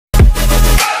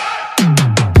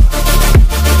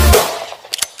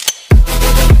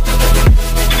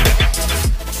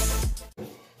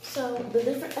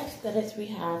sets we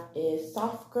have is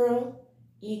Soft Girl,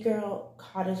 E-Girl,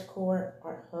 Cottagecore,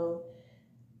 Art Hoe,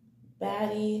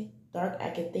 Baddie, Dark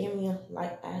Academia,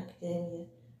 Light Academia,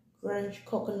 Grunge,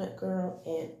 Coconut Girl,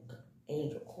 and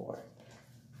Angel Core.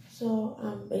 So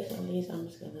based on these, I'm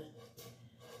just gonna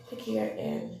pick here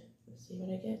and let's see what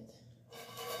I get.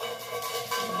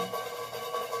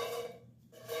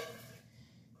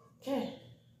 Okay.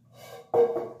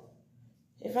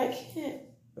 If I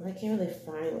can't really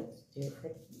find what to do for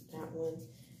that one,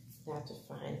 I have to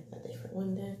find a different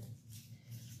one then.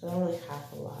 So I only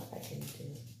have a lot I can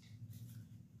do.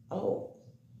 Oh.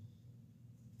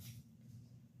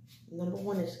 Number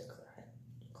one is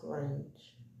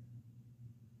grunge.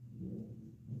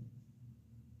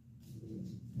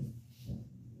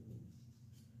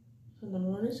 So number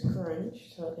one is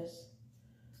grunge. So I guess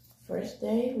first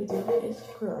day we do is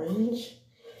grunge.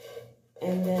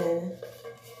 And then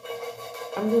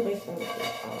I'm going to base on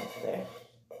there.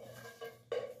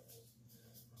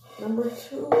 Number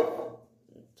two,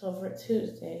 so for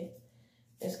Tuesday,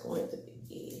 it's going to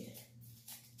be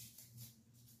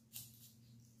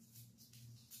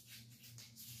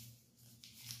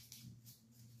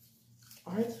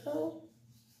Art Hoe?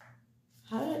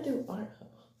 How do I do Art Hoe?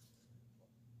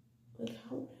 Like,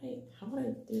 how would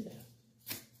I do that?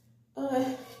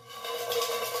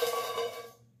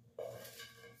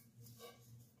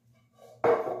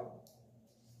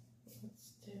 Let's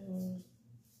do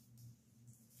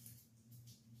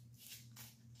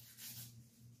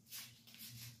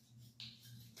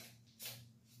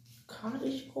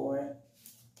Cottagecore.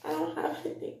 I don't have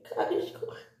anything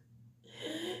Cottagecore.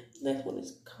 Next one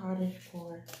is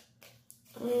Cottagecore.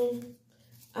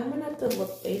 I'm gonna have to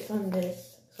look based on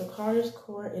this. So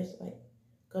Cottagecore is like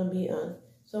gonna be on.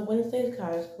 So Wednesday is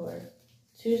Cottagecore,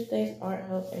 Tuesday's Art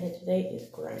Hoe, and then today is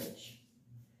grunge.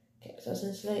 Okay, so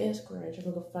since today is grunge, I'm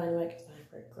gonna go find what I can find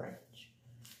for grunge.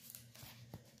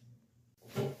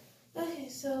 Okay,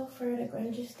 so for the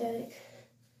grunge aesthetic,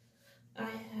 I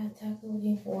had tackled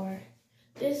looking for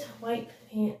this white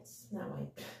pants, not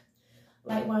white,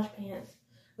 light wash pants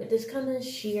with this kind of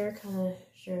sheer kind of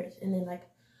shirts, and then like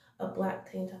a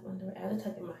black tank top underwear. I had to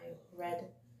tuck in my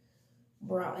red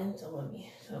bra into on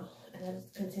me, so and I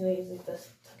just continuously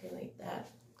just tuck it like that.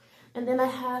 And then I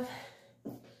have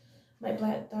my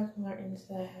black Doc Martens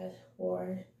that I had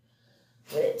worn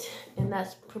with it, and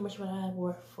that's pretty much what I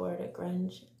wore for the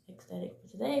grunge aesthetic for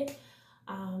today.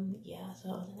 Yeah, so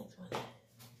on the next one.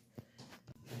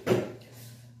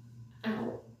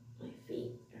 Ow, my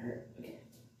feet hurt. Okay,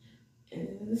 and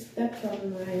this stepped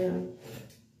on my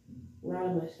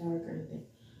rod in my shower currently.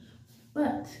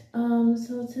 But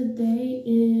so today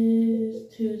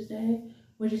is Tuesday,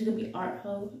 which is gonna be Art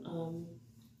Hoe.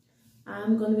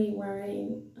 I'm gonna be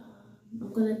wearing.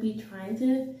 I'm gonna be trying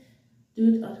to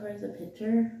do towards the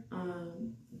picture.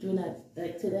 Doing that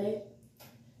like today.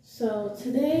 So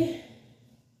today,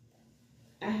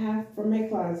 I have for my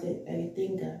closet that I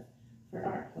think of for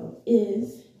Art Hoe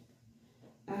is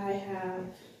I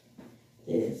have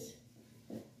this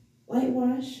light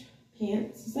wash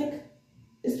pants.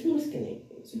 It's from skinny,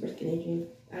 super skinny jeans.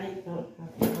 I don't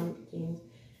have jeans,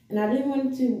 and I didn't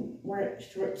want to wear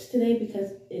shorts today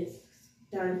because it's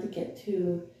starting to get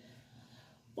too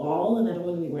fall, and I don't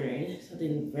want to be wearing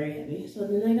something very heavy. So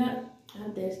then I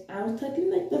have this. I was tucking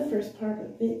like the first part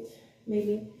of it,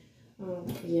 maybe.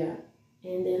 Yeah,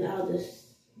 and then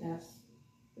that's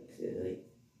basically.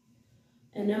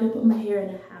 And then I'm gonna put my hair in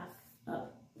a half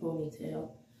up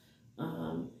ponytail.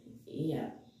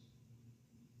 Yeah.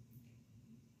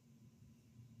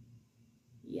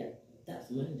 Yeah, that's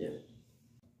what I'm gonna do.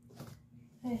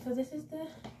 Okay, so this is the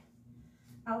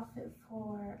outfit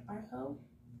for Art Hoe.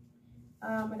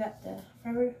 I got the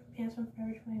Forever pants from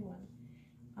Forever 21.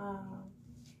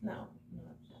 No.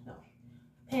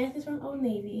 Pants is from Old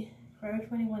Navy. Forever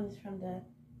 21 is from the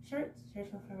shirts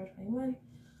from Forever 21.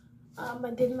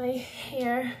 I did my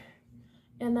hair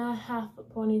in a half a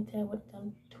ponytail with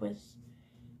them twists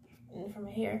in for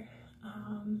my hair.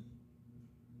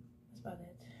 That's about it.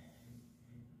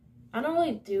 I don't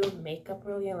really do makeup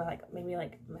really, like maybe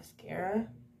like mascara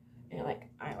and like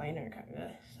eyeliner kind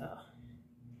of. So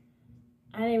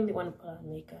I didn't really want to put on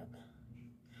makeup.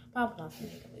 But I'll put on some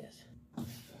makeup, yes.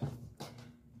 Let's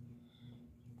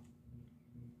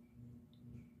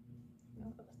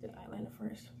do eyeliner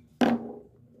first.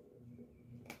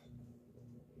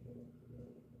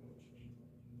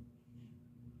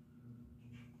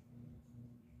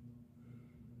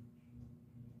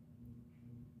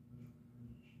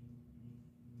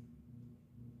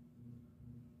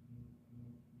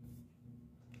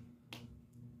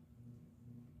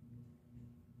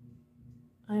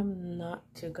 I am not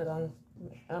too good on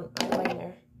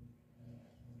eyeliner.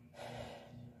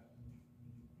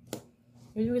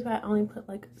 Usually I only put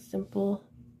like simple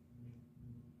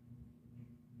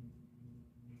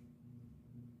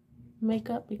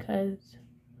makeup because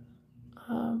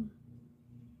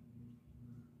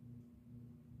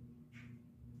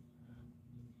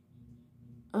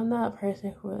I'm not a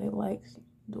person who really likes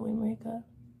doing makeup.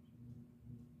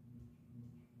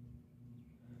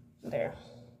 There.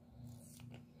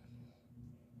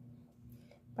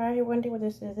 But you're wondering what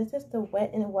this is. This is the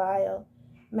Wet n Wild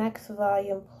Max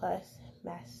Volume Plus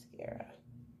Mascara.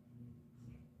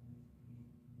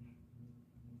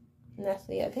 And that's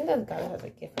the, I think that's got it as a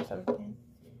gift or something.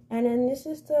 And then this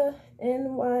is the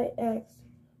NYX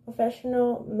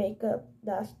Professional Makeup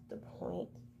That's the Point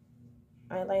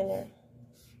eyeliner.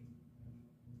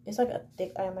 It's like a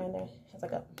thick eyeliner. It's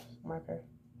like a marker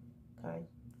kind.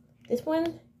 This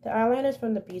one, the eyeliner is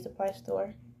from the Beauty Supply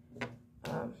store.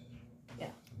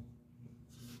 Yeah.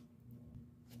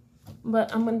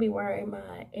 But I'm gonna be wearing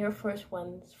my Air Force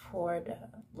Ones for the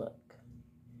look.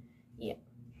 Yeah.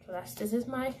 So this is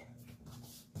my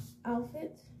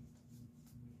outfit.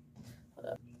 Hold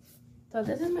up. So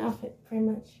this is my outfit, pretty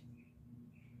much.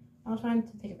 I was trying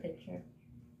to take a picture,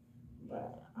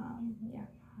 but yeah.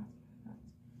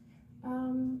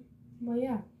 But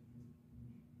yeah,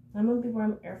 I'm gonna be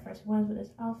wearing Air Force Ones with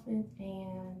this outfit,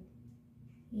 and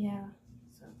yeah,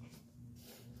 so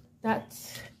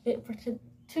that's it for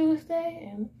Tuesday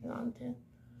and on to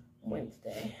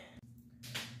Wednesday.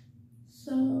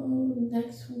 So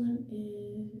next one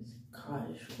is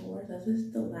cottagecore. This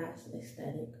is the last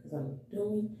aesthetic I'm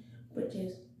doing, which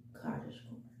is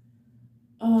cottagecore.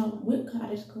 With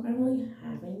cottagecore, I don't really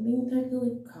have anything technically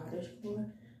with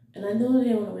cottagecore. And I know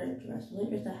they want to wear a dress. The only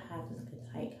dress I have is like a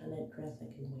tight kind of dress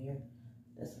I can wear.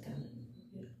 That's kind of,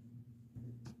 yeah.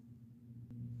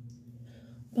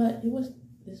 But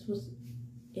this was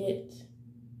it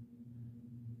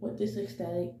with this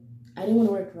aesthetic. I didn't want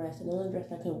to wear a dress, and the only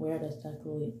dress I could wear that's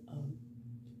technically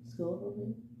school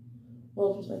related.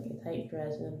 Well, it was like a tight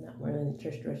dress, and I'm not wearing the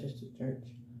church dresses to church.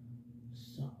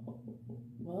 So,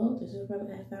 well, this is what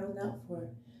I found out for.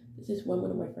 This is what I'm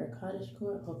going to wear for a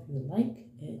cottagecore. I hope you like it.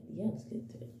 Yeah, let's get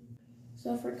to it.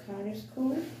 So for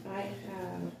cottagecore, I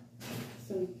have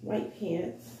some white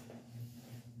pants.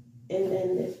 And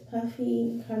then this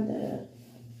puffy kind of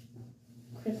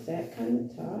corset kind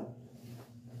of top.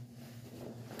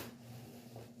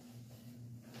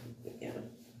 Yeah.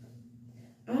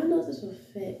 I don't know if this will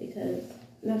fit because,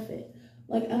 not fit.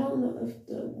 Like, I don't know if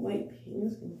the white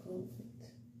pants can go with it.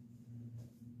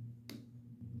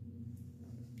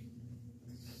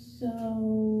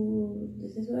 So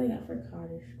this is what I got for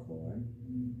cottagecore.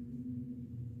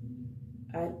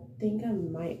 I think I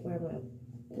might wear my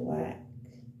black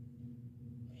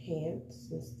pants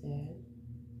instead.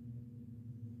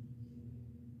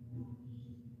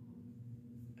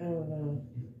 I don't know.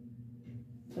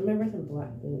 I remember some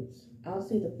black boots. I'll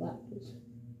see the black boots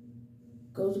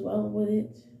goes well with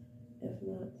it. If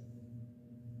not,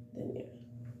 then yeah.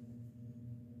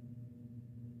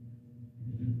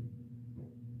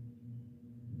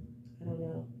 I don't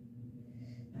know.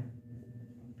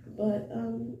 But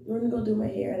we're gonna go do my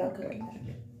hair and I'll come right back.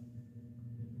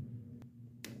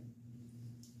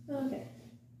 Okay.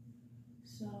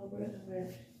 So we're gonna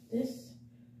wear this.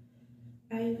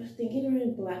 I was thinking of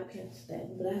wearing black pants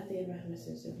instead, but I have to advise my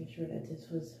sister to make sure that this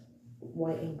was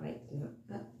white and white.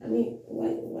 I mean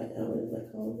white. I don't really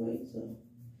like all white, so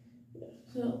yeah.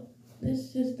 So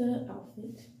this is the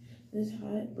outfit. This is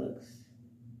how it looks.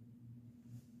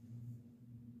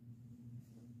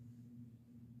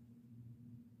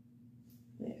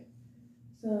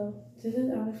 So this is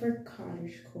out for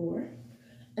cottagecore,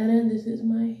 and then this is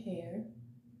my hair.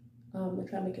 I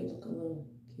try to make it look a little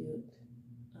cute.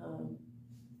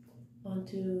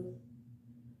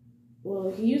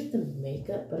 Well, he used the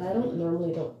makeup, but I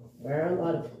normally don't wear a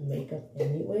lot of makeup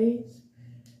anyways.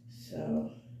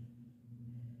 So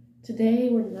today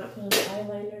we're not putting on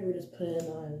eyeliner. We're just putting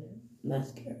on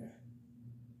mascara.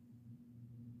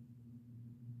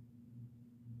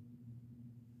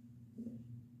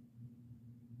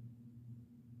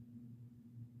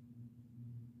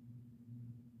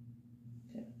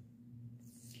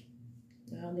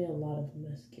 I don't need a lot of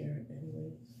mascara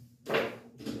anyways.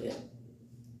 Yeah.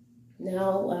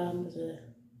 Now the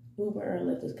Uber or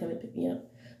Lyft is coming to pick me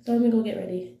up. So I'm gonna go get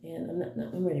ready, and I'm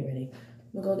ready.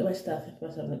 I'm gonna go get my stuff and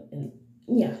myself, and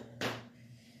yeah.